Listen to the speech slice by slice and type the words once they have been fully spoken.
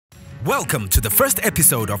Welcome to the first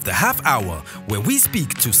episode of the Half Hour, where we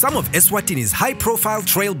speak to some of Eswatini's high-profile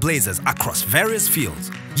trailblazers across various fields.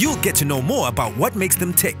 You'll get to know more about what makes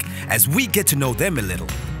them tick as we get to know them a little.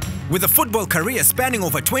 With a football career spanning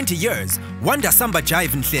over 20 years, Wonder Samba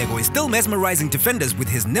Jive Nhleko is still mesmerizing defenders with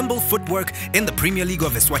his nimble footwork in the Premier League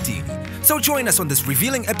of Eswatini. So join us on this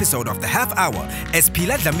revealing episode of the Half Hour as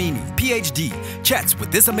Ph.d. chats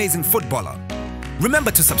with this amazing footballer.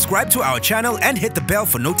 Remember to subscribe to our channel and hit the bell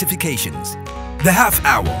for notifications. The Half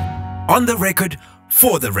Hour. On the record,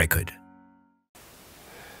 for the record.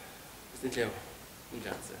 Nhleko,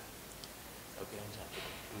 unjani sir? Okay, unjani?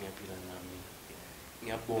 Ngiyaphila nami.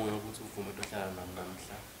 Ngiyabonga ukuthi uvume ukuhlala nami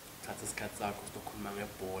namhla. Thatha isikhathi sakho sokukhuluma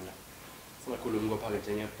ngebhola. Singakhulumi ngophaka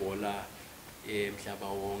nje ngebhola emhlaba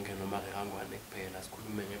wonke noma ngehangwane kuphela,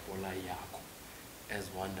 sikhulume ngebhola yakho as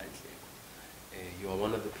Wonder Nhleko. You are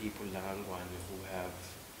one of the people lakangwane who have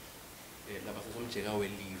labasomjeka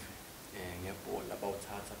welive ngebhola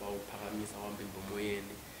bawuthatha bawuphakamisa wambe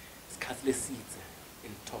emoyeni isikhathi lesithe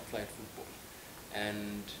in top flight football,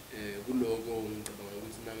 and kuloko ngicabanga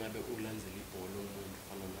ukuthi nangabe ulandzela ibhola umuntu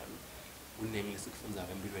fana nami kuningi lesikufunza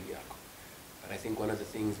empilweni yakho. But I think one of the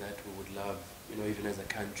things that we would love, even as a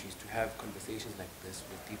country, is to have conversations like this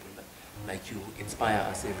with people like you who inspire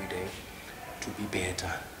us every day to be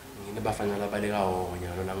better. Ngibafana labaleka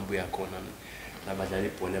honya nona ngibuya khona labadlala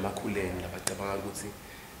ibhola emakhuleni labacabanga ukuthi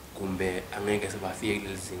kumbe angeke sebafike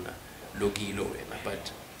kulelizinga lokilo wena,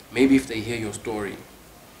 but maybe if they hear your story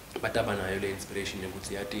batabanayo le inspiration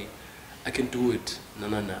yokuthi yathi I can do it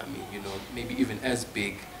nana nami, maybe even as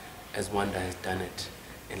big as Wanda has done it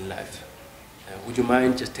in life. Would you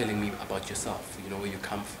mind just telling me about yourself, where you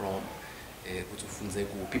come from, ukuthi ufunze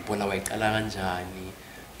kuphi ibhola wayiqala kanjani,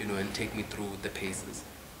 and take me through the paces.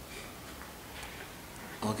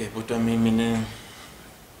 Okay, but mina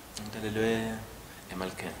ngitalelwe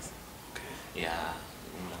eMalkens. Okay. Yeah,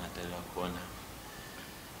 ngitalelwa khona.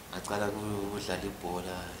 Ngaqala ukudlala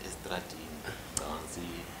ibhola estradini. Ngicabanga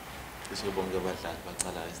cishe bonke abadlali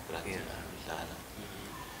baqala estradini ukudlala.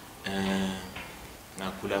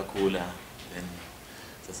 Ngakhula then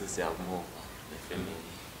sase siyamuva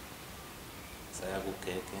nefamily. Saya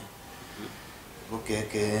kugege.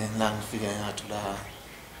 Kugege ngifike ngathola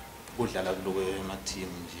kudlala kulo ema-team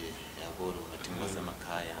nje yabo ama-team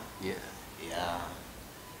wasemakhaya. Yeah,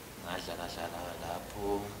 ngadlala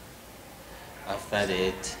lapho. After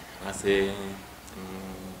that ngase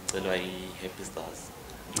ngicelwa i-Happy Stars.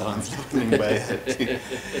 Ngase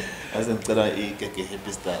ngicelwa i-Keke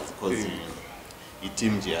Happy Stars because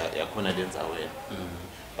i-team nje yakhona lendzaweni,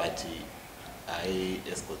 but hayi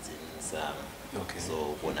esigodini sami. Okay.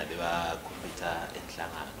 So bona beba-compete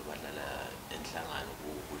enhlangano, badlala enhlangano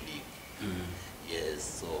ku-league.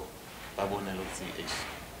 Yes, so babona ukuthi le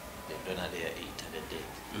ntwana leya i-talented.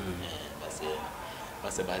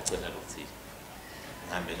 Base bacela ukuthi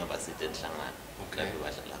ngihambe ngabasithi enhlangano. Okay.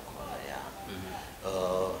 Badlala khona, yeah.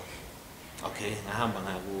 Okay, ngahamba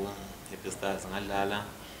ngaku-Happy Stars ngadlala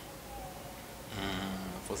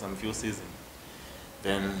for some few seasons.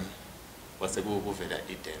 Then kwase kuvela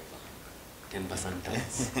Denver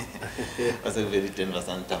Sundowns. Kwase kuvela Denver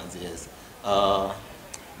Sundowns, yes.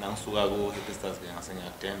 Nangisuka ku-Happy Stars ngase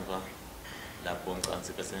ngiya-Denver lapho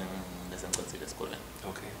ngicabanga bese ngicacile esikoleni.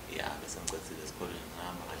 Okay. Yeah, bese ngicacile esikoleni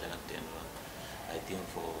ngihamba ngadlala ku-Denver, I think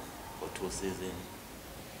for 2 seasons.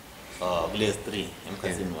 Kule 3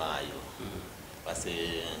 emkhathini wayo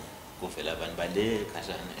base kuvela abantu bale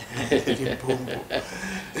khashane impumbu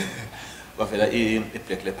kwavela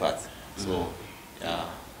i-Black Leopards. So yeah,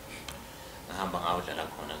 ngahamba ngawudlala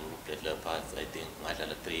khona ku-Black Leopards. I think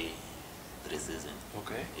ngadlala 3 seasons.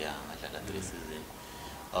 Okay. Yeah, ngadlala 3 seasons.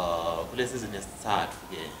 Kule season yesithathu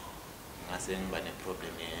ke ngase ngiba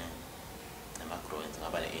ne-problem ema-groins,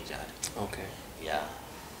 ngaba ne-injury. Okay. Yeah.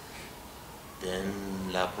 Then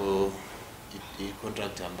lapho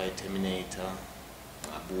i-contract yami terminator,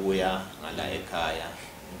 ngabuya ngala ekhaya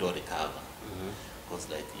into recover. Because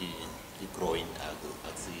like i-groin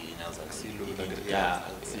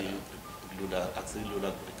akusilula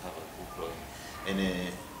ku-recover ku-groin, and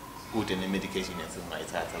good medication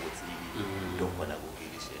esingayithatha ukuthi into khona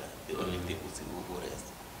kukilisha. The only thing ukuthi uku-rest.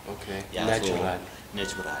 Okay. Yeah, naturally,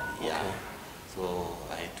 yeah. Okay. So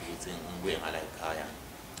I had to ngibuye ngala ekhaya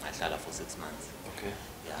ngahlala for 6 months. Okay.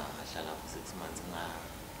 Yeah, ngahlala for 6 months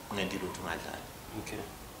ngentilo ukuthi ngadlala. Okay.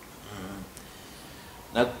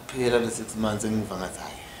 Nakuphela le 6 months ngiva ngathi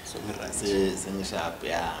hayi so sengisharp,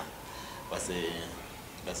 yeah. Base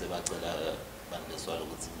bacela Mabandla Swallows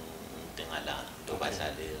ukuthi ngidingalana into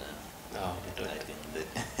badlalela. I think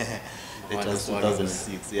that it was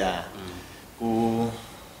 2006, yeah.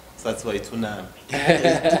 That's why tsunami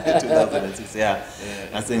 2006 yeah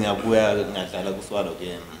ngase ngiyabuya ngadlala kuSwallow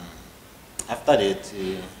ke after that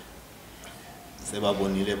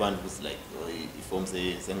sebabonile abantu ukuthi like iform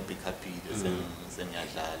sengipick upile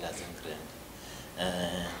sengiyadlala sengigrand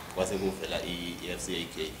kwase kuvela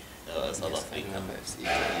iFCAK South Africa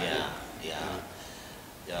yeah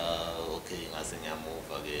okay ngase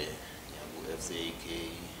ngiyamuva ke ngiyaku FCAK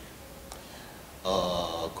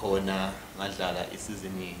khona ngadlala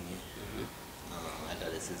isizini yinye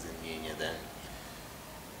ngadlala isizini yinye then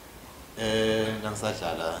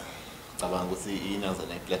nangisadlala cabanga ukuthi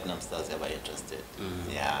inazana iPlatinum Stars yaba interested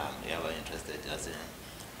yaba interested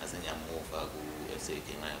ase ngiyamuva ku FCAK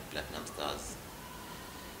ngaya Platinum Stars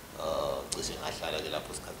cishe ngadlala ke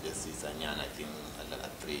lapho isikhathi lesizanyana I think ngadlala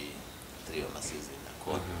 3 of my season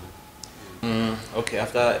akhona okay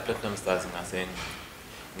after Platinum Stars ngase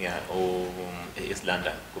East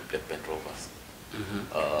London ku Blackburn Rovers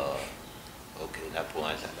okay lapho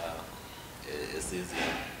ngadlala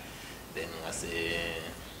season then ngase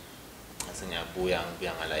ngiyabuya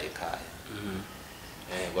ngala ekhaya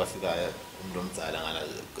kwafika umuntu omdala ngala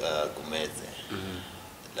kumeze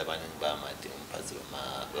labanye ngibamade umphathi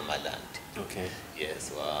wemalandi okay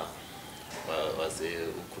yes wase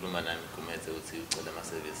ukhuluma nami kumeze uthi ucela ama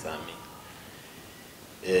service ami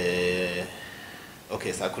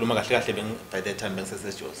okay sakhuluma kahle kahle by that time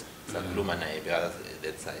bengisesejose sakhuluma naye because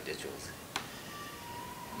that side eJose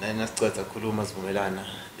nana sicela ukukhuluma sivumelana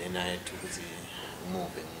then I had ukuthi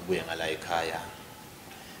umuve ngibuye ngala ekhaya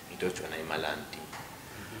ngidojona emalandi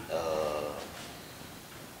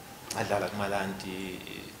adlala kumalandi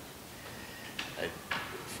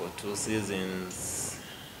for 2 seasons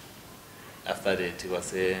after that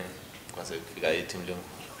kwase kufika i-team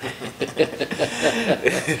lenkulu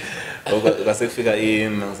kwase kufika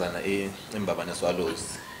imangizana iMbabane Swallows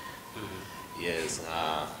yes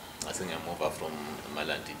ngase ngiyamove from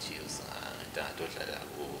Malandi Chiefs ngidodlala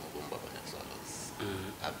kuMbabane Swallows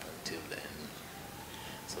up until then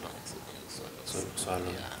so long as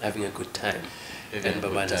Swallow having a good time and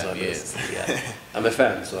Mbabane Swallows yes. Yeah I'm a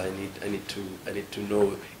fan so I need to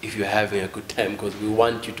know if you're having a good time because we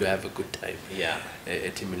want you to have a good time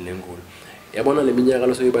team Nhleko yabona le minyaka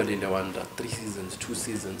lo soyibalinda wanda 3 seasons 2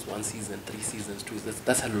 seasons 1 season 3 seasons 2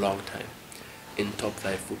 that's a long time in top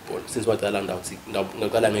 5 football since what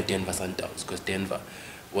ngaqala ngeDenver Sundowns because Denver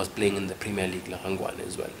was playing in the Premier League la Hangwane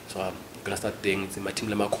as well so I'm going to start playing my team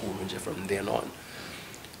lamakhulu nje from then on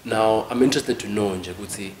now I'm interested to know nje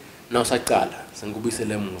ukuthi now saqala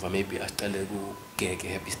sengikubuyisele emuva maybe asiqale ku Gege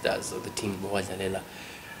Happy Stars or the team bowadlalela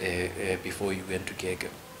before you went to Gege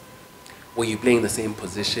were you playing the same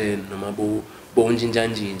position noma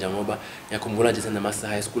bonjinjanjinja ngoba ngiyakhumbula nje senama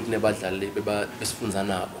high school kunebadlali besifundza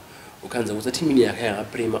nabo ukhanza ukuthi team yakhe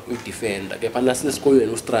yangaprima udefender kepha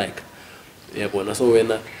nasesikolweni ustrike yabona so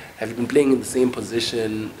wena have you been playing in the same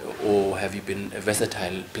position or have you been a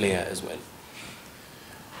versatile player as well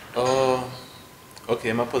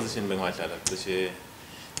okay my position bengadlala cishe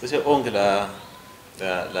onke la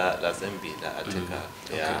sembila attacker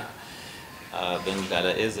bengidlala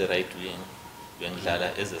as a right wing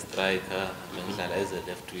bengidlala as a striker bengidlala as a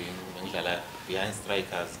left wing bengidlala behind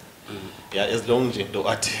strikers as long as do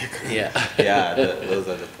attack those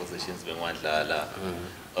are the positions bengadlala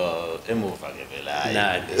emuva ke vela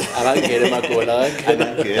akangena magola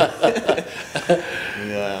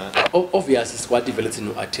obviously squad developing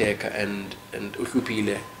no attacker and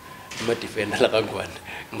uhluphile ama defender la kangwane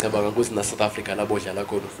ngicabanga ukuthi na South Africa labodlala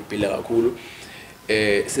khona uhluphile kakhulu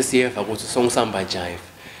sesiyeva ukuthi song Samba Jive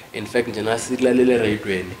in fact nje nasilalele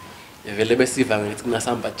radioweni vele besiva ngithi kuna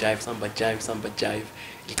Samba Jive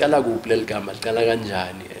liqala kuphi leligama liqala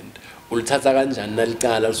kanjani and ulithatha kanjani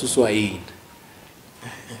naliqala lisuswa yini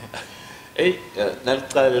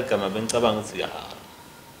naliqala leligama bengicabanga ukuthi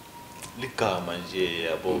ligama nje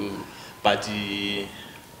yabo but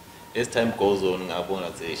as time goes on ngabona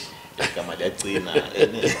ukuthi igama liyagcina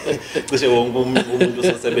cishe wonke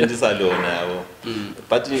umuntu osebenzisa lona yabo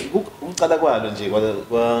but uqala kwalo nje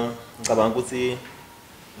ngicabanga ukuthi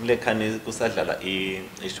ngilekhane kusadlala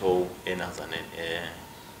i-show enazana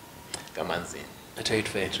kamanzini a trade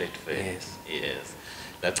fair yes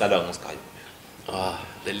laqala nguSgayoyo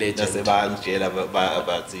the legend nasebangitshela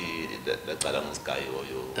bathi laqala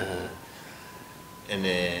nguSgayoyo and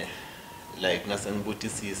like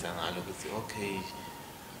nasengibutisisa ngalo ukuthi okay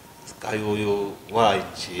Sgayoyo why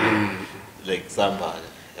nje like Samba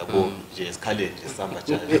yabo nje isikhale nje Samba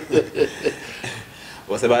Jive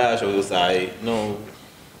wase bayasho ukuthi no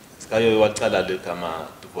Sgayoyo waqala legama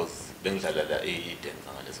because bengidlala la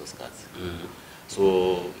eDenver ngaleso sikhathi so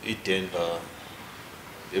iDenver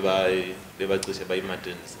bebacishe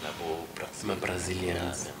bayi-Martins nabo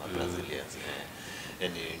Brazilians. Brazilians,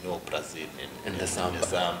 and you know Brazil and the Samba.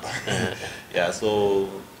 Yeah, so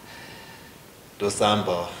those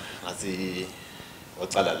Samba ngathi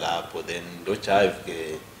waqala lapho, then lo jive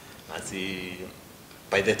ke ngathi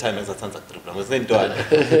by the time ezathanda dribble ngisentwana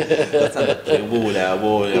zathanda dribble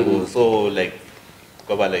yabo, so like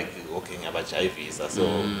kwaba like okay ngiyabajivisa,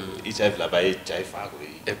 so i-jive la bayijivako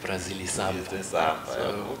eBrazil Samba. Samba.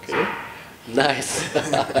 Okay, nice.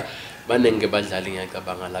 Banenge badlali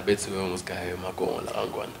ngiyacabanga la bethiwe nguSgayoyo Magongo la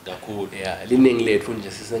kangwana kakhulu. Yeah, liningi lethu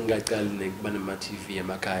nje sisengaqali nekuba nema-TV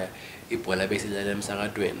emakhaya ibhola besidlala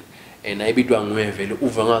emsakadweni ayibitwa nguwe vele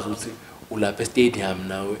uva ngazi ukuthi ulapha e-stadium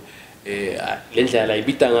nawe le ndlela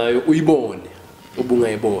ayibita ngayo uyibone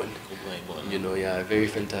ubungayibone. You know, yeah, very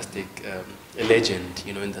fantastic, a legend,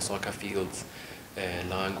 you know, in the soccer fields,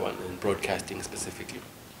 Langwan, and broadcasting specifically.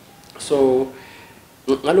 So,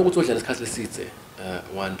 ngalokuthi udlala isikhathi lesithe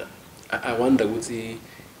Wanda, I wonder ukuthi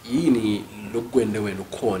yini lokwende wena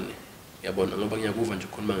ukhona yabona ngoba ngiyakuva nje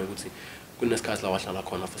ukhuluma ukuthi kunesikhathi la wahlala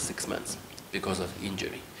khona for 6 months because of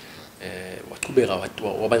injury. Waqhubeka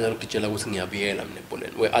wabanye lokutshela ukuthi ngiyabuyela mina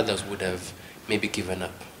ebholeni, where others would have maybe given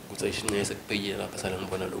up ukuthi ayishinqese kupheyile lapha sala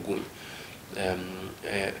ngibona lokunye.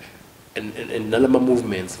 And nalama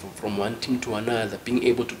movements from one team to another, being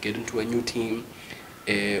able to get into a new team,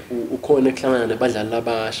 ukhona kuhlangana nabadlali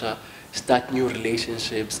labasha, start new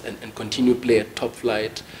relationships and continue play at top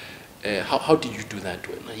flight. How did you do that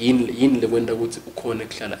wena? Yini lekwenda ukuthi ukhona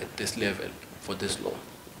kuhlala at this level for this long?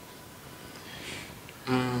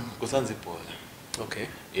 Kusanza ibhola. Okay.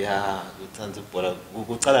 Yeah, kusanza ibhola.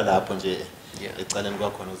 Kucala lapho nje ecaleni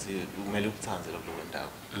kwakhona ukuthi kumele ukuthanze lokho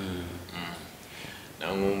kwendawo.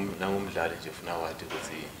 Nangumdlali nje ufuna wathi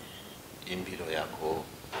ukuthi impilo yakho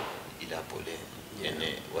ilapho le, and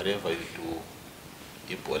whatever you do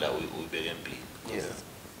ibhola uyibeke empini.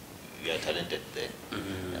 You are talented there.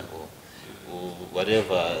 Yabo.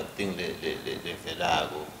 Whatever thing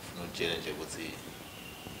levelako ufuna utshele nje ukuthi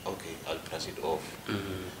okay, I'll brush it off.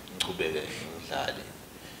 Ngiqhubeke ngidlale.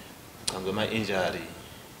 Ngama injury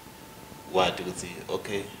wathi ukuthi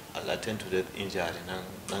okay, I'll attend to that injury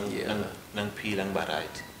nangiphila ngiba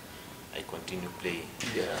right, I continue playing.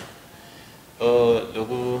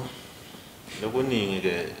 Lokuningi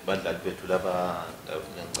ke badlali bethu laba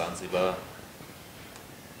ngicangisi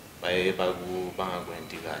baye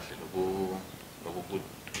bangakwendi kahle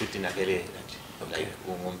lokutinakelela nje, like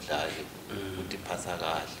ungumdlali utiphatha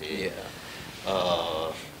kahle.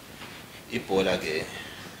 Ibhola ke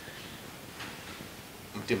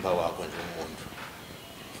umtimba wakho nje umuntu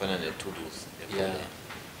ufana ne-tools ebholeni.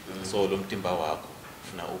 So lo mtimba wakho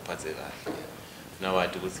ufuna uphathe kahle, ufuna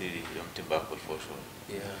wathi ukuthi lo mtimba wakho for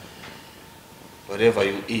sure. Whatever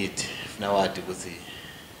you eat ufuna wathi ukuthi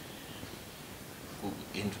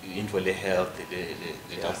into le health le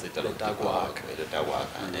takwakha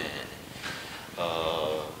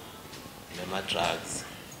nema drugs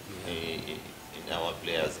in our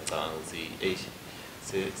players ngicabanga ukuthi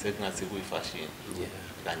sekungathi kuyifashion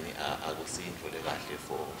kani akusinto le kahle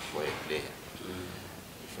for a player.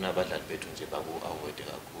 Ufuna abadlali bethu nje baku-avoid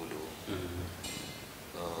kakhulu.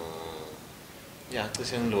 Yeah,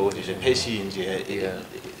 cishe ngiloko nje passion nje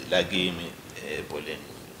lakimi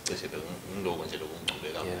ebholeni, cishe ngiloko nje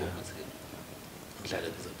lokungicubeka kakhulu ukuthi ngidlale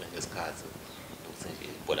kuze ngesikhathi ukuthi nje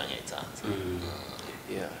ibhola ngiyayithanda.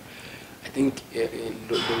 Yeah, I think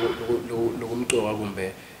lokumcoka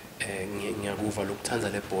kumbe ngiyakuva lokuthanza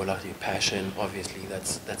le bhola, the passion, obviously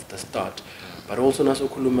that's the start, but also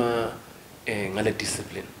nasokhuluma ngale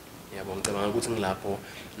discipline. Yabo ngicabanga ukuthi ngilapho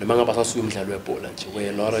noma ngaba sasuye umdlalo webhola nje, where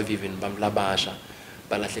a lot of even bamlabasha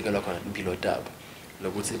balahlekelwa khona impilo yabo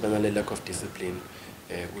lokuthi banale lack of discipline,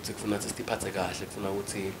 ukuthi kufuna ukuthi siphathe kahle, kufuna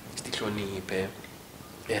ukuthi sihloniphe,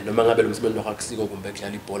 noma ngabe lo msebenzi wakho akusiko kumbe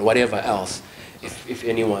kudlala ibhola, whatever else. If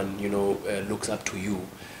anyone, you know, looks up to you,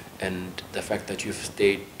 and the fact that you've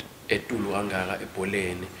stayed etulu kangaka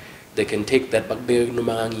ebholeni, they can take that bakubeke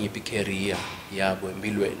noma ngangiphi career yabo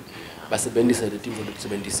empilweni, basebenzisa le tinto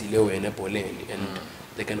lokusebenzisile wena ebholeni, and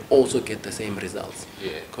they can also get the same results.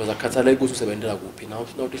 Because akhathaleke ukuthi usebenzela kuphi, now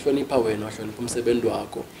uhlonipha wena, uhlonipha umsebenzi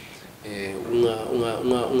wakho,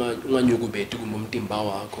 unganyukubeti kumbe umtimba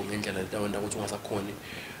wakho ngendlela lewona ukuthi ungasakhoni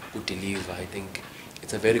ku-deliver. I think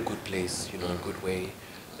it's a very good place, you know, a good way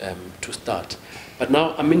to start. But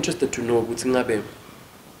now I'm interested to know,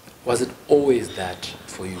 was it always that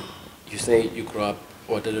for you? You say you grew up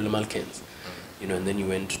at the Malkens, you know, and then you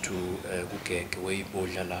went to Gukeke, where you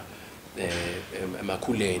bodlala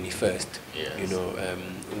Makuleni first, you know,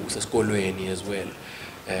 Usaskolweni as well.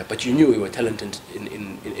 But you knew you were talented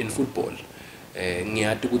in football.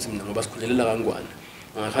 ngiyati ukuthi mina ngoba sikhulelela kangwane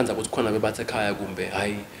ungakhanza ukuthi khona bebathe ekhaya kumbe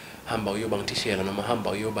hayi hamba uyoba ngithishela noma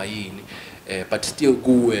hamba uyoba yini but still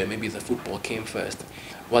kuwe maybe the football came first.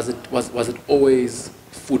 Was it always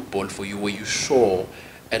football for you? Were you sure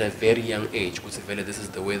at a very young age ukuthi vele this is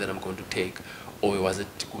the way that I'm going to take, or was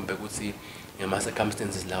it kumbe ukuthi ngama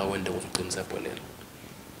circumstances la wenda ukuthi uqinisa ebholeni?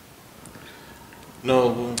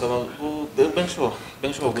 No,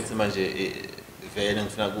 bengisho ukuthi manje vele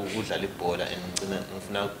ngifuna ukudlala ibhola and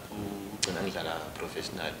ngifuna ugcina ngidlala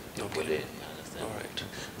professional ebholeni, you understand? All right.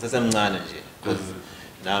 Ngisasemncane nje because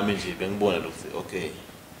nami nje bengibona ukuthi okay,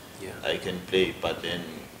 I can play, but then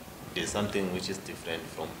there's something which is different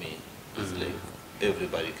from me. It's like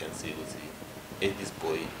everybody can see ukuthi hey, this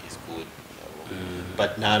boy is good.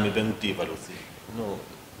 But nami bengidiva ukuthi no,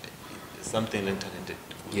 something like talented.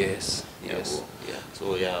 Yes. Yeah.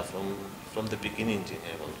 So yeah, from the beginning,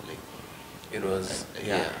 like it was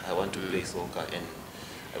I want to play soccer and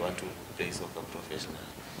I want to play soccer professional.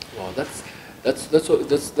 Wow, that's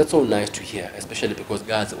so nice to hear, especially because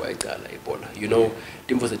guys are ebola. You know,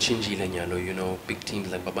 teams was a changile nyalo. You know, big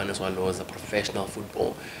teams like Mbabane Swallows are professional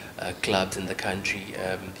football clubs in the country.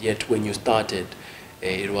 Yet when you started,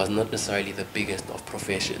 it was not necessarily the biggest of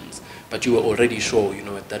professions, but you were already sure, you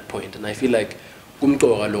know, at that point. And I feel like passion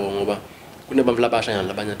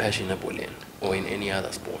or in any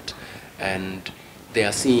other sport, and they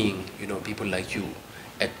are seeing, you know, people like you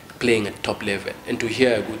playing at top level, and to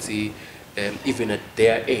hear Gutsi, even at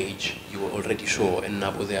their age, you were already sure, and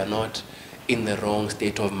now they are not in the wrong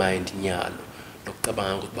state of mind.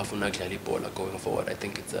 Going forward, I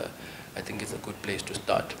think it's a good place to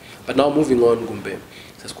start. But now moving on, Gumbe,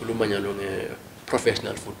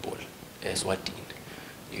 professional football, Eswatini.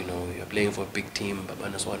 You know, you're playing for a big team,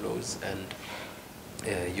 Mbabane Swallows, and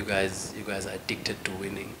you guys are addicted to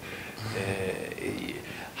winning.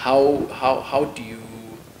 How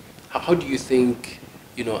do you think,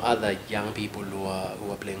 you know, other young people who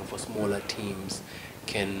are playing for smaller teams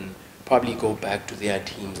can probably go back to their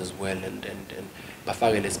teams as well and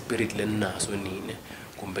bafake le spirit lenaso nini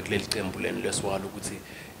kumbe kuleli qembu leni leSwalo ukuthi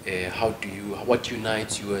what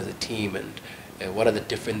unites you as a team, and what are the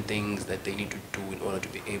different things that they need to do in order to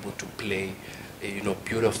be able to play you know,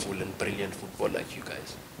 beautiful and brilliant football like you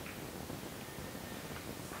guys?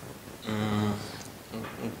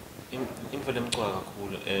 Info lemqoka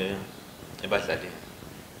kakhulu ebadlaleni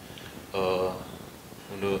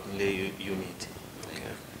le unity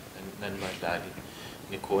nani badlali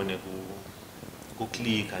nikhone ku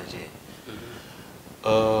click nje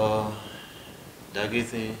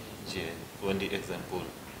dakithi nje for the example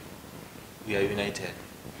we are united,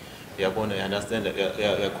 uyabona, you understand,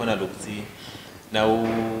 uyakhona lokuthi now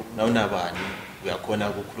nabani uyakhona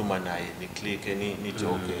ukukhuluma naye ni click ni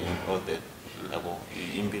joke all that yabo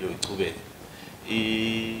impilo ichubeke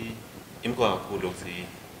imqoka kakhulu ukuthi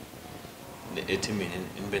etimini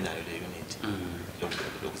nibe nayo le unity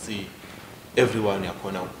lokuthi everyone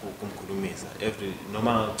yakhona ukumkhulumisa,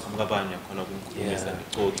 noma uchamuka abanye yakhona ukumkhulumisa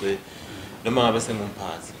nicoce noma ngabe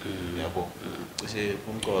sengumphathi yabo cishe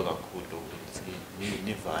kumqoka kakhulu ukuthi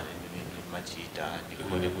nivane nimajida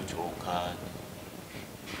nikhone kujoka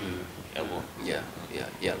yabo.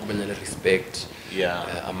 Kube respect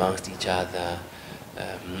amongst each other.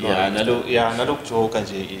 Nalo kujoka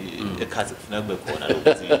nje ekhathi kufuna kube khona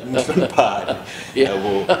lokuthi nihloniphane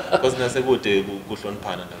yabo, because nasekude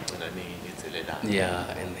kuhloniphana nagcina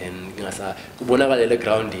nithelelana. And then ngasa kubonakala le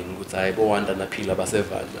grounding ukuthi hayibo Wanda naphila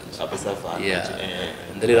basevana manje. Abasavana.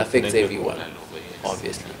 And then it affects everyone.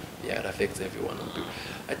 Obviously. It affects everyone.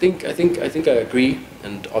 I think I agree,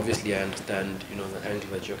 and obviously I understand, you know, the angle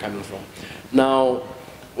that you're coming from. Now,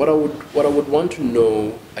 what I would want to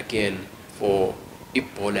know again for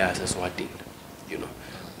ibhola yaseSwatini, you know,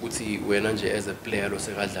 ukuthi wena nje as a player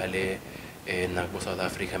losekadlale nakubo South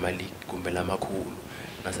Africa league kumbe lamakhulu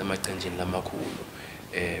nasemaqenjini lamakhulu.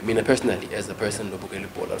 Mina personally, as a person lobukela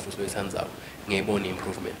ibhola futhi oyithandayo, ngiyibona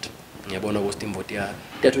improvement. Ngiyabona ukuthi imvoti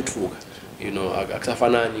yathuthuka. You know,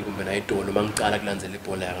 akusafanani kumbe na idolo mangicala kulandzela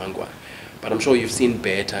ibhola yakangwane. But I'm sure you've seen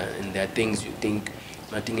better, and there are things you think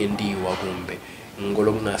nothing endiwa kumbe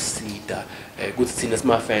ngolo kungasida ukuthi thina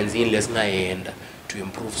sima fans yini lesingayenda to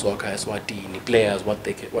improve soccer eSwatini. Players, what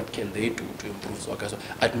can they do to improve soccer? So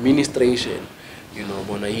administration, you know,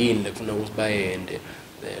 bona yini lekufuna ukuthi bayende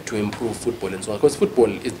to improve football and so on, because football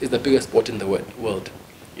is the biggest sport in the world.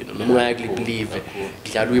 You know, noma ungayekli believe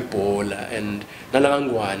kudlalwa ibhola, and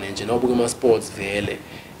nalangwane nje nawubuka ama sports vele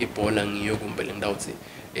ibhola ngiyo kumbe ngidawuthi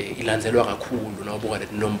ilandzelwa kakhulu nawubuka le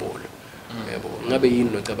nombolo. Yebo, ngabe yini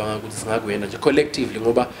nocabanga ukuthi singakwenda nje collectively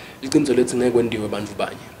ngoba iqiniso lethi ngeke kwendiwe abantu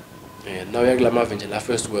banye. Now yakulama nje la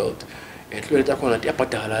first world ehlule takhona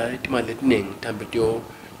tiyabhadala imali letiningi thambe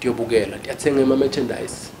tiyobukela tiyathenga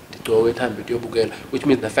ama-merchandise tigcoke thambe tiyobukela, which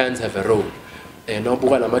means the fans have a role.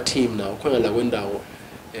 Nawubuka lama team now khona la kwendawo,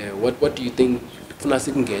 what do you think funa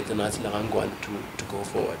sikungete nathi la kangwane to go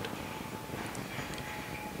forward?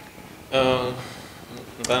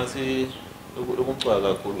 Ngicabanga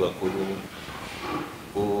lokucwala kakhulu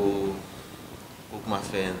kuma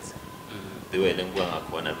fans the way lengibuka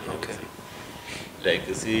ngakhona phela. Okay.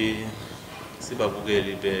 Like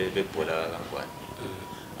sibabukeli bebhola kangwane.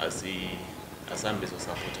 Asambe so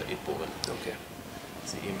support ibhola. Okay.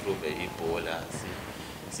 Si improve ibhola,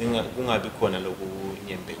 kungabi khona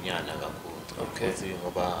lokunyembenyana kakhulu. Okay. Ukuthi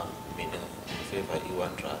ngoba mina ngifavor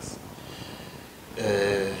i-Wanderers.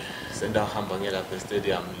 Sendahamba ngelapha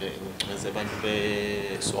stadium ngicwese abantu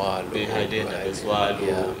be-Highland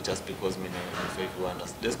Swallow just because mina ngifavor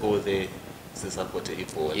Wanderers. Let's go there. Support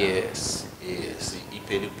ibhola. Yes.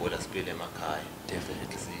 Iphela ibhola siphele emakhaya.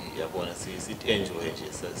 Definitely. Siyabona enjoy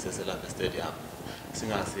nje seselapha stadium.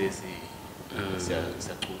 Singase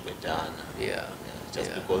siyaqhubedana. Yeah.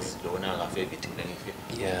 Just because lona akafavor thina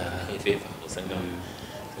ngifavor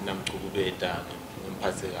sendamqhubeda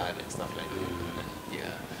ngimphathe kahle stuff like that.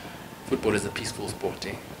 Yeah. Football is a peaceful sport,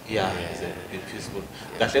 eh? Yeah, it's a peaceful.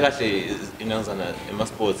 Kahle inanzana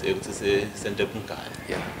ema-sports ukuthi sente ubungane.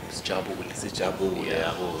 Yeah, sijabule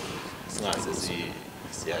yabo. Singase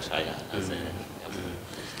siyashayana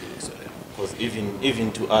because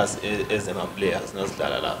even to us as players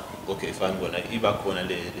nasidlala la, okay fine bona iba khona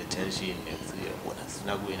le tension yabona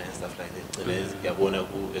sifuna kuwina and stuff like that. Yabona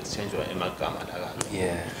ku exchange emagama la kahle.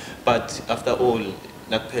 Yeah. But after all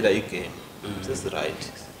nakuphela igame it's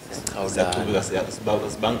right. Siyaqhubeka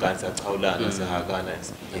sibangani siyachawulana sihakana and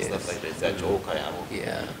stuff like that. Siyajoka yabo.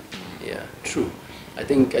 Yeah, true. I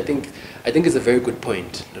think it's a very good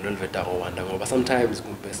point. But sometimes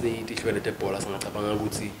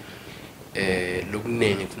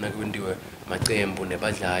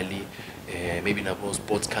maybe nabo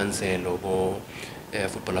sports council or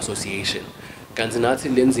football association. Kanti nathi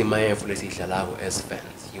lenzima yefu lesidlalako as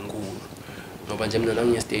fans yinkulu. Ngoba nje mina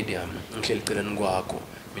la stadium ngihleli eceleni kwakho.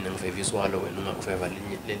 Mina ngifavor Swallow noma ufavor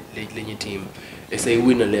lenye team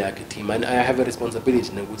eseyewina le yakhe team, and I have a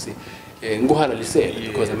responsibility ukuthi ngikuhalalisele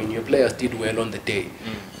because I mean your players did well on the day.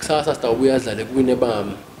 Kusasa sitawubuya adlale kuwine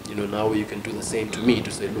bami, now you can do the same to me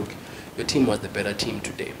to say look, your team was the better team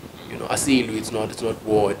today. Asilu, it's not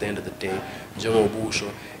war at the end of the day. Njengobusho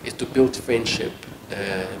is to build friendship.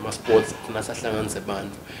 Ma sports nasahlanganise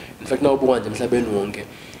bantfu. In fact nawubuka nje emhlabeni wonke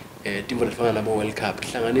timvo lefana nabo World Cup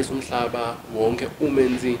hlanganisa umhlaba wonke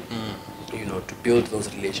umenzi to build those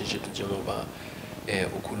relationships njengoba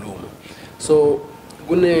ukhuluma. So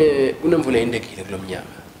kunemvula endekile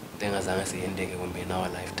kulomnyaka engazange siyendeke kumbe in our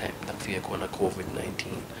lifetime nakufike khona COVID-19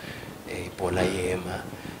 ibhola yema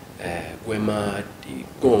kwema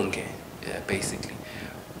konke basically.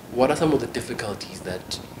 What are some of the difficulties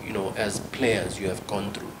that as players you have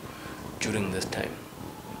gone through during this time?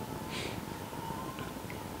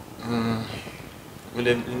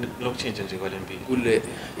 Lokuchange nje kwalempilo.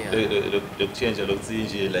 Lokuchange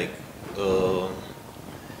lokutsinje like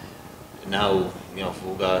now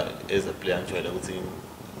ngiyavuka as a player ngijwayele ukuthi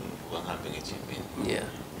ngihambe ngejimini. Yeah.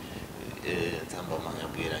 Ngihamba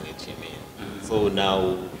mangiyabuyela ngejimini. So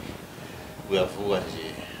now uyavuka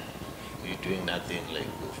nje you're doing nothing like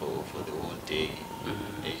for the whole day.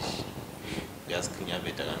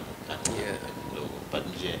 Uyasikhinyabeta kancane. But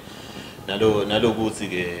nje nalokuthi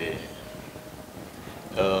ke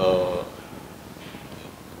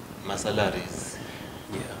my salaries.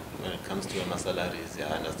 Yeah. When it comes to my salaries, I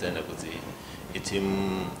understand that the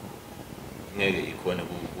team ngeke ikhona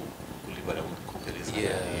kulibala ukukhokelisa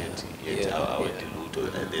yet our diluto,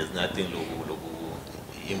 and there's nothing loku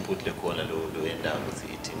input lekhona lo enda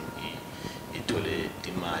ukuthi team ithole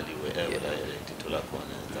imali wherever ithola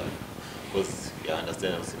khona, because you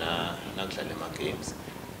understand usina nakudlala ama games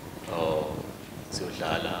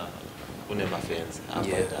siyodlala kunema fans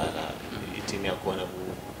abadala team yakhona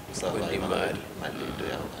usurvive imali into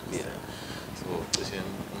yawo. So cishe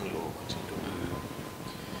ngilokho nje into.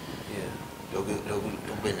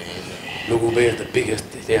 Lokube is the biggest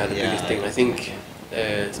thing. I think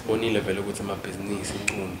sibonile vele ukuthi amabhizinisi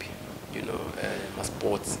inqumbi, ma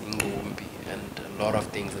sports inqumbi, and a lot of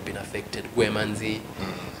things have been affected. Kwemanzi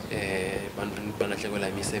bantu banahlekelwa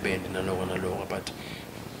imisebenzi naloko, but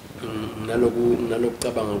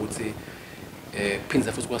nalokucabanga ukuthi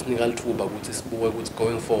phindza futhi kwasinika lithuba ukuthi sibuke ukuthi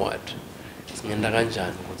going forward singenda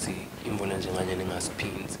kanjani ukuthi imvula njenganje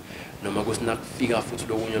ningasiphindi noma kusinakufika futhi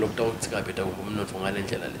lokunye lokutawuthi kabheda umnotho ngale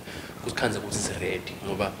ndlela le kusikhanze ukuthi siready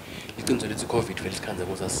ngoba iqiniso lethi covid vele sikhanze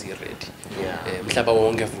ukuthi asiready mhlaba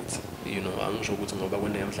wonke futhi you know angisho ukuthi ngoba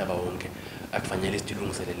kwendeka emhlaba wonke akufanele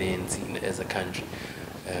sitilungiselele ensini as a country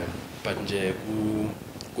but nje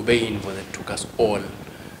kube yinvo that took us all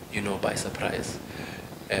you know by surprise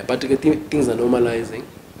but things are normalizing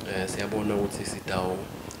siyabona ukuthi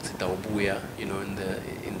sitawubuya you know in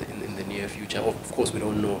the near future. Of course we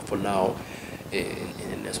don't know for now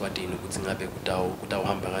in Eswatini ukuthi ngabe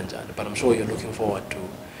kutawuhamba kanjani, but I'm sure you're looking forward to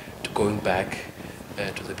going back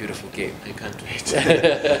to the beautiful game. I can't wait.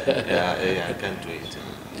 yeah, I can't wait.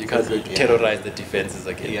 You can't wait to terrorize the defenses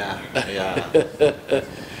again. Yeah.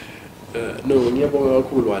 No, ngiyabonga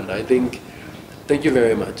kakhulu Wanda. I think thank you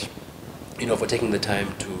very much, you know, for taking the time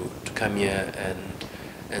to come here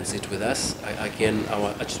and sit with us. I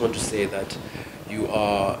just want to say that you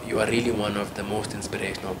are really one of the most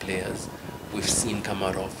inspirational players we've seen come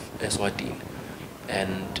out of Eswatini,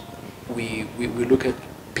 and we look at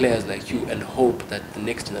players like you and hope that the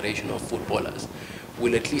next generation of footballers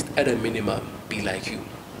will at least at a minimum be like you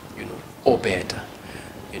know, or better.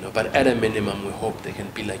 You know, but at a minimum, we hope they can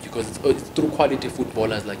be like you, because it's through quality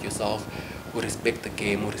footballers like yourself who respect the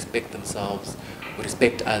game, who respect themselves, who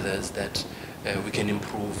respect others, that we can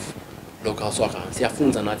improve local soccer.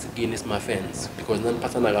 Siyafunza nathi kini my fans, because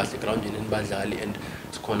naniphathana kahle ground in Mbabane and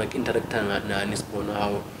sikhona interactanga nani sibona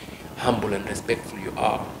how humble and respectful you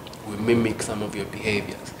are. We mimic some of your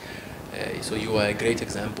behaviors. So you are a great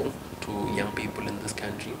example to young people in this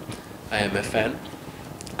country. I am a fan.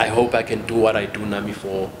 I hope I can do what I do Nami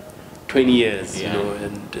for 20 years, you know,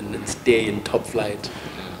 and stay in top flight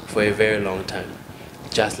for a very long time,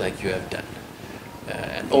 just like you have done.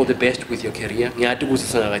 And all the best with your career. My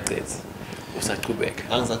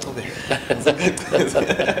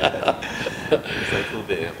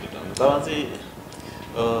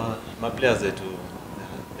players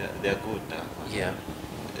they are good now. Yeah.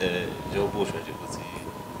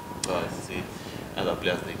 Other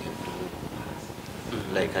players they can do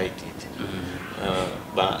like I did.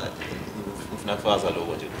 But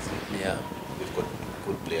yeah, we've got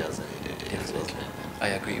good players. Definitely. I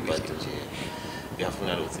agree with you. We have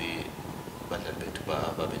mentality but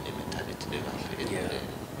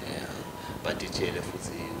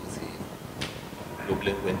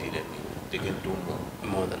they can do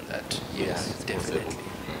more than that. Yes, definitely.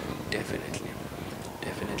 Definitely.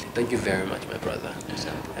 Thank you very much, my brother,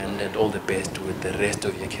 and all the best with the rest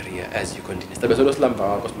of your career as you continue. Samba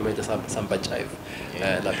Jive,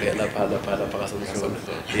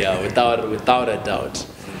 yeah, without a doubt.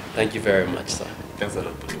 Thank you very much, sir. Thanks a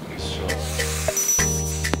lot.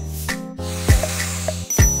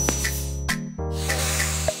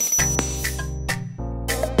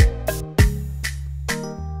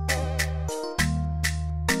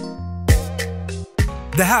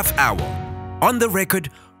 The Half Hour, on the record,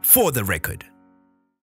 for the record.